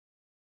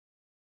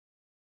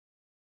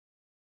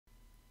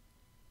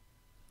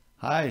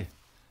Hi,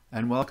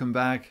 and welcome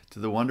back to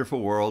the wonderful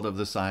world of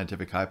the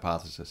scientific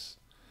hypothesis.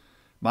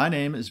 My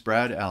name is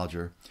Brad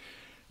Alger,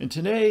 and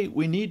today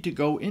we need to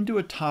go into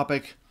a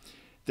topic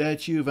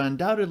that you've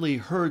undoubtedly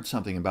heard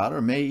something about or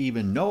may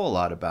even know a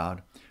lot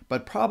about,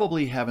 but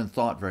probably haven't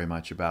thought very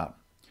much about: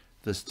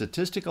 the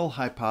statistical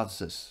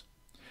hypothesis.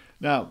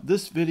 Now,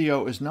 this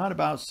video is not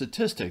about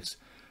statistics,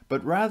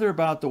 but rather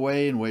about the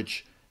way in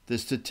which the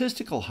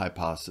statistical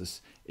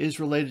hypothesis is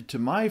related to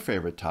my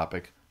favorite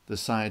topic, the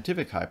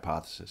scientific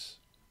hypothesis.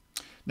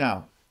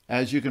 Now,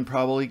 as you can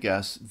probably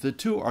guess, the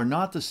two are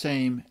not the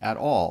same at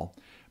all,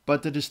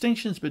 but the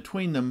distinctions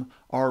between them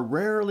are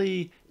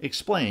rarely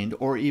explained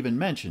or even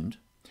mentioned,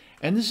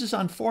 and this is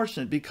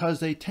unfortunate because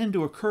they tend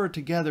to occur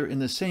together in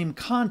the same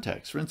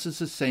context, for instance,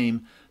 the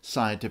same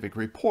scientific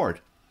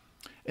report.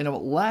 And a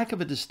lack of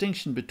a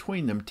distinction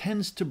between them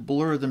tends to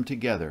blur them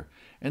together,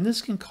 and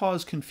this can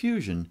cause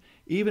confusion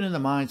even in the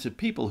minds of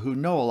people who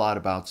know a lot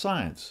about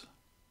science.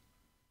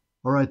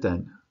 All right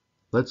then,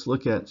 let's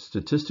look at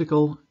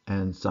statistical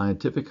and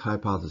scientific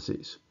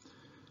hypotheses.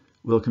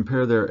 We'll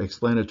compare their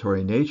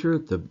explanatory nature,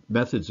 the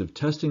methods of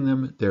testing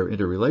them, their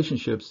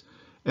interrelationships,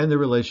 and their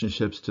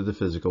relationships to the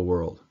physical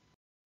world.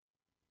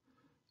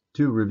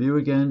 To review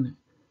again,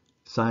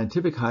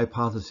 scientific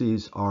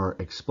hypotheses are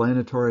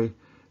explanatory.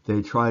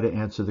 They try to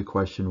answer the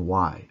question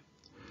why.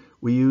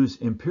 We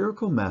use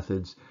empirical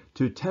methods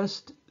to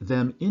test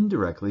them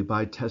indirectly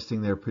by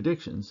testing their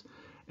predictions,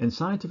 and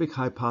scientific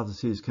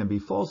hypotheses can be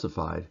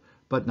falsified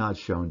but not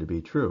shown to be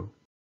true.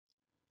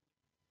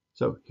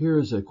 So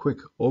here's a quick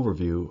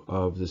overview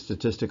of the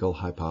statistical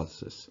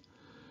hypothesis.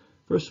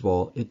 First of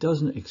all, it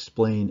doesn't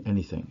explain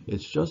anything.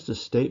 It's just a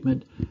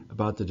statement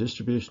about the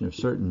distribution of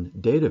certain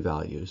data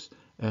values,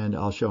 and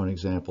I'll show an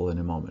example in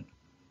a moment.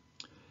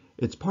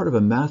 It's part of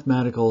a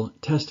mathematical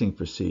testing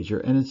procedure,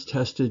 and it's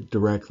tested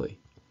directly.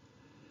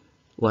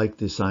 Like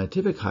the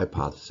scientific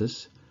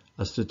hypothesis,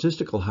 a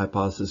statistical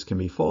hypothesis can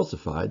be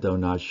falsified, though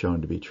not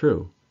shown to be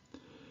true.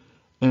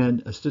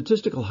 And a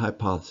statistical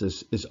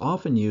hypothesis is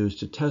often used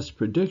to test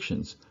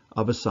predictions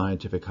of a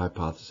scientific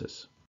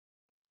hypothesis.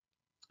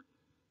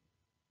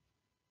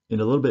 In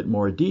a little bit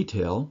more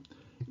detail,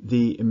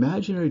 the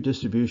imaginary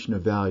distribution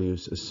of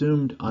values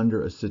assumed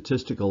under a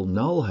statistical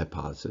null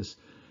hypothesis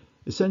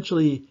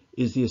essentially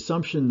is the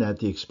assumption that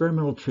the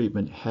experimental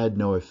treatment had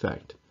no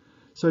effect.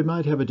 So we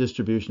might have a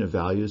distribution of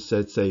values,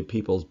 let's say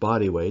people's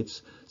body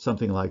weights,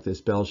 something like this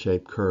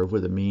bell-shaped curve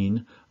with a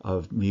mean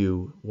of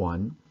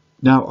mu1.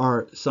 Now,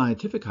 our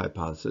scientific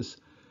hypothesis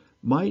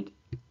might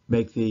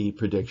make the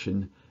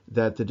prediction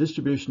that the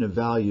distribution of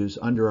values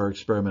under our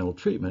experimental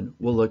treatment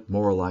will look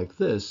more like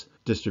this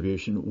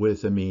distribution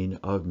with a mean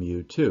of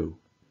mu2.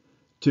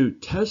 To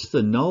test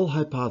the null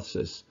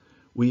hypothesis,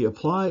 we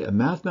apply a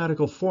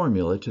mathematical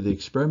formula to the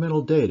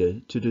experimental data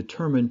to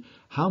determine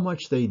how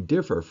much they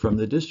differ from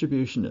the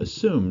distribution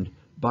assumed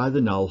by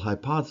the null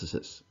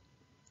hypothesis.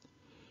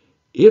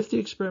 If the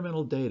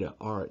experimental data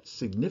are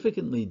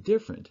significantly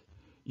different,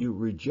 you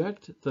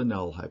reject the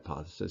null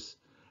hypothesis,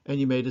 and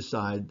you may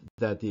decide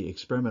that the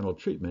experimental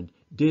treatment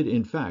did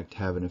in fact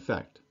have an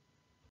effect.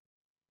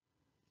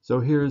 So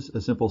here's a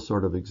simple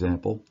sort of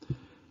example.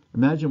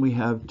 Imagine we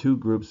have two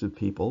groups of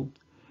people,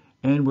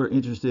 and we're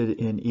interested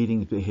in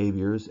eating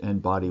behaviors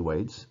and body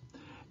weights,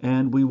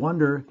 and we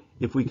wonder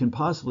if we can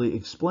possibly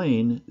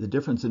explain the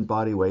difference in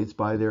body weights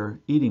by their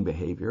eating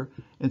behavior,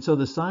 and so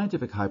the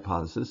scientific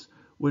hypothesis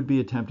would be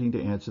attempting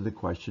to answer the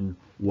question,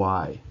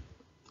 why?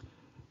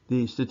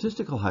 The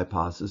statistical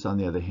hypothesis, on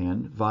the other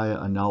hand, via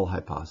a null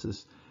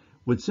hypothesis,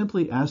 would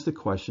simply ask the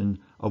question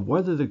of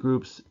whether the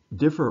groups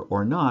differ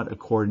or not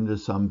according to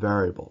some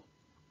variable.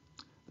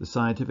 The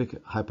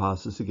scientific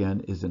hypothesis,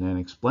 again, is an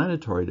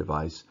explanatory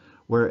device,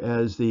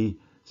 whereas the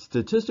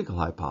statistical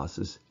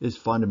hypothesis is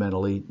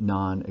fundamentally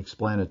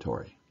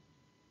non-explanatory.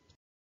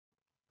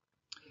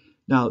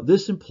 Now,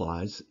 this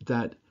implies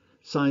that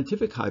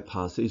scientific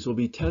hypotheses will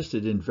be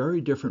tested in very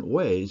different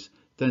ways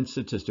than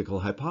statistical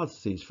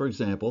hypotheses. For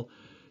example,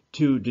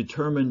 to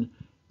determine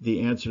the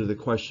answer to the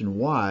question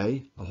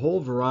why, a whole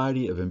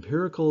variety of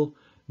empirical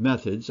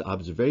methods,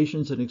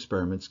 observations, and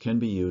experiments can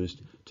be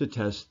used to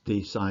test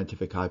the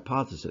scientific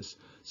hypothesis.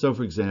 So,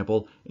 for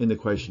example, in the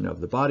question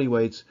of the body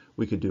weights,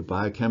 we could do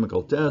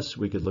biochemical tests,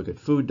 we could look at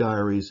food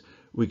diaries,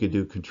 we could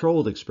do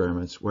controlled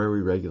experiments where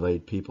we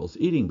regulate people's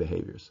eating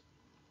behaviors.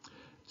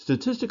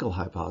 Statistical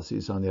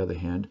hypotheses, on the other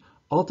hand,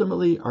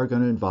 ultimately are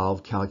going to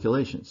involve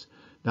calculations.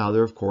 Now,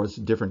 there are, of course,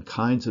 different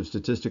kinds of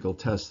statistical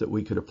tests that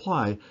we could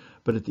apply,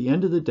 but at the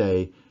end of the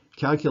day,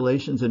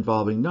 calculations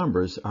involving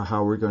numbers are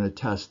how we're going to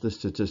test the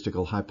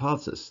statistical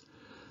hypothesis.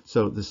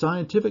 So the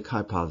scientific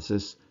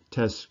hypothesis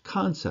tests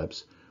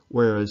concepts,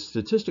 whereas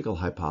statistical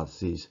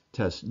hypotheses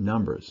test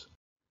numbers.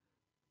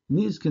 And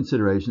these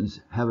considerations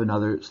have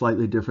another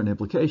slightly different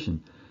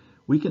implication.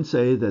 We can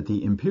say that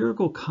the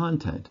empirical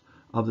content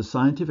of the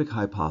scientific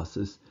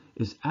hypothesis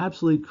is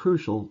absolutely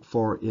crucial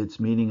for its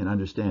meaning and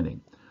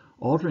understanding.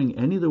 Altering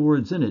any of the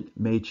words in it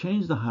may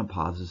change the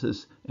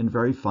hypothesis in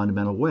very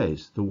fundamental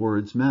ways. The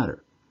words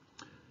matter.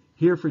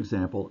 Here, for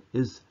example,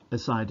 is a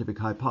scientific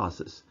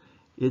hypothesis,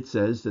 it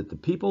says that the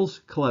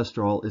people's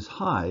cholesterol is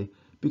high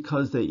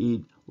because they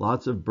eat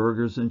lots of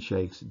burgers and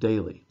shakes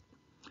daily.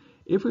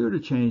 If we were to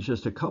change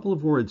just a couple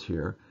of words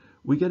here,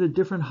 we get a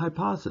different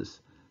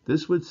hypothesis.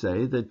 This would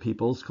say that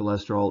people's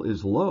cholesterol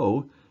is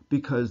low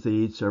because they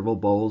eat several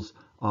bowls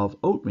of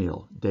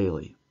oatmeal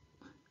daily.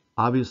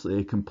 Obviously,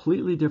 a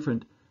completely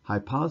different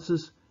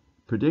hypothesis.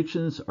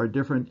 Predictions are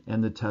different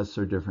and the tests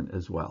are different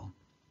as well.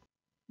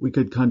 We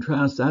could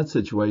contrast that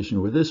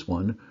situation with this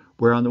one,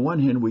 where on the one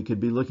hand we could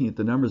be looking at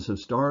the numbers of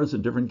stars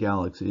in different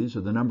galaxies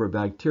or the number of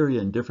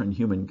bacteria in different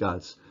human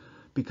guts.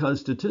 Because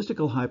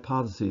statistical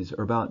hypotheses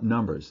are about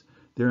numbers,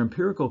 their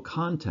empirical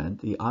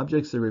content, the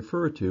objects they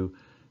refer to,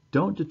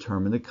 don't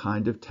determine the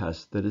kind of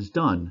test that is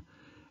done,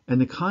 and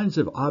the kinds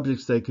of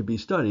objects that could be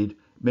studied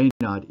may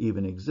not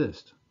even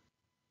exist.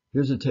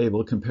 Here's a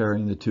table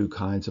comparing the two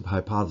kinds of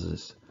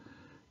hypothesis.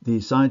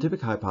 The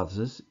scientific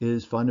hypothesis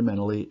is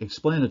fundamentally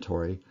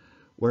explanatory,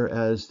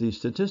 whereas the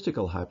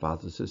statistical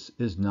hypothesis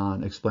is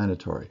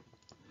non-explanatory.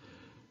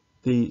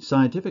 The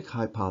scientific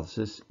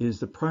hypothesis is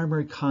the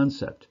primary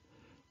concept.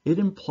 It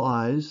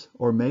implies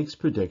or makes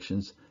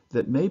predictions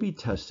that may be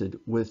tested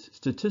with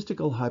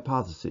statistical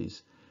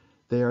hypotheses.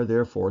 They are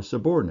therefore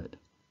subordinate.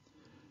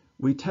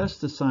 We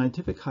test the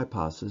scientific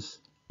hypothesis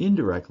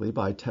indirectly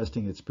by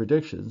testing its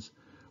predictions,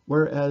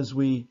 whereas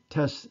we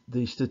test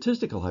the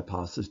statistical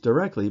hypothesis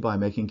directly by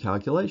making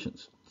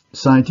calculations.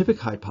 Scientific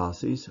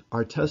hypotheses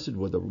are tested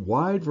with a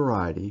wide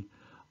variety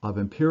of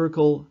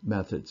empirical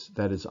methods,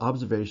 that is,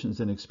 observations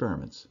and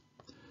experiments.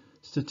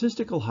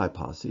 Statistical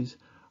hypotheses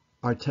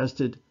are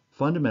tested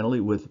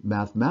fundamentally with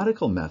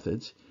mathematical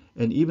methods,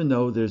 and even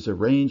though there's a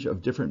range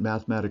of different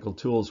mathematical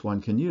tools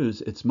one can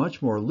use, it's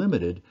much more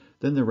limited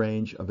than the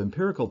range of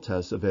empirical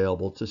tests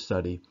available to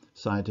study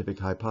scientific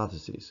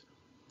hypotheses.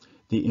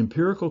 The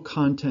empirical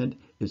content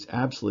is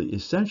absolutely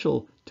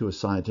essential to a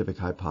scientific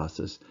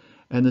hypothesis,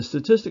 and the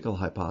statistical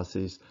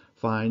hypotheses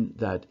find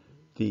that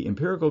the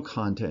empirical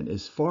content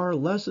is far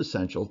less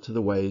essential to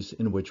the ways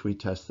in which we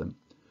test them.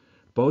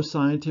 Both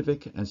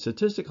scientific and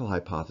statistical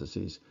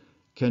hypotheses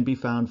can be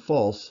found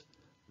false,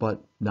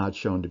 but not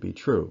shown to be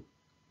true.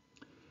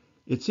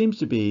 It seems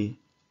to be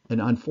an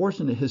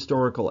unfortunate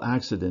historical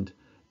accident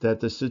that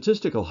the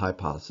statistical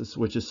hypothesis,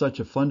 which is such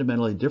a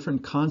fundamentally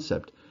different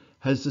concept,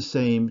 has the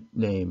same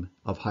name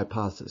of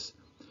hypothesis.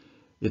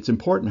 It's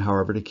important,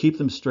 however, to keep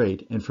them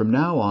straight, and from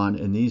now on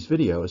in these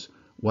videos,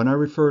 when I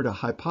refer to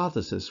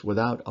hypothesis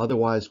without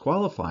otherwise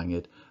qualifying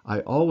it,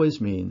 I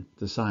always mean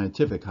the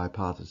scientific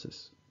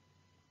hypothesis.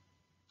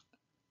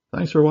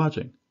 Thanks for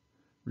watching.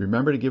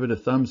 Remember to give it a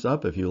thumbs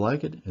up if you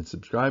like it and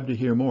subscribe to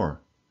hear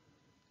more.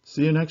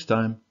 See you next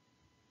time.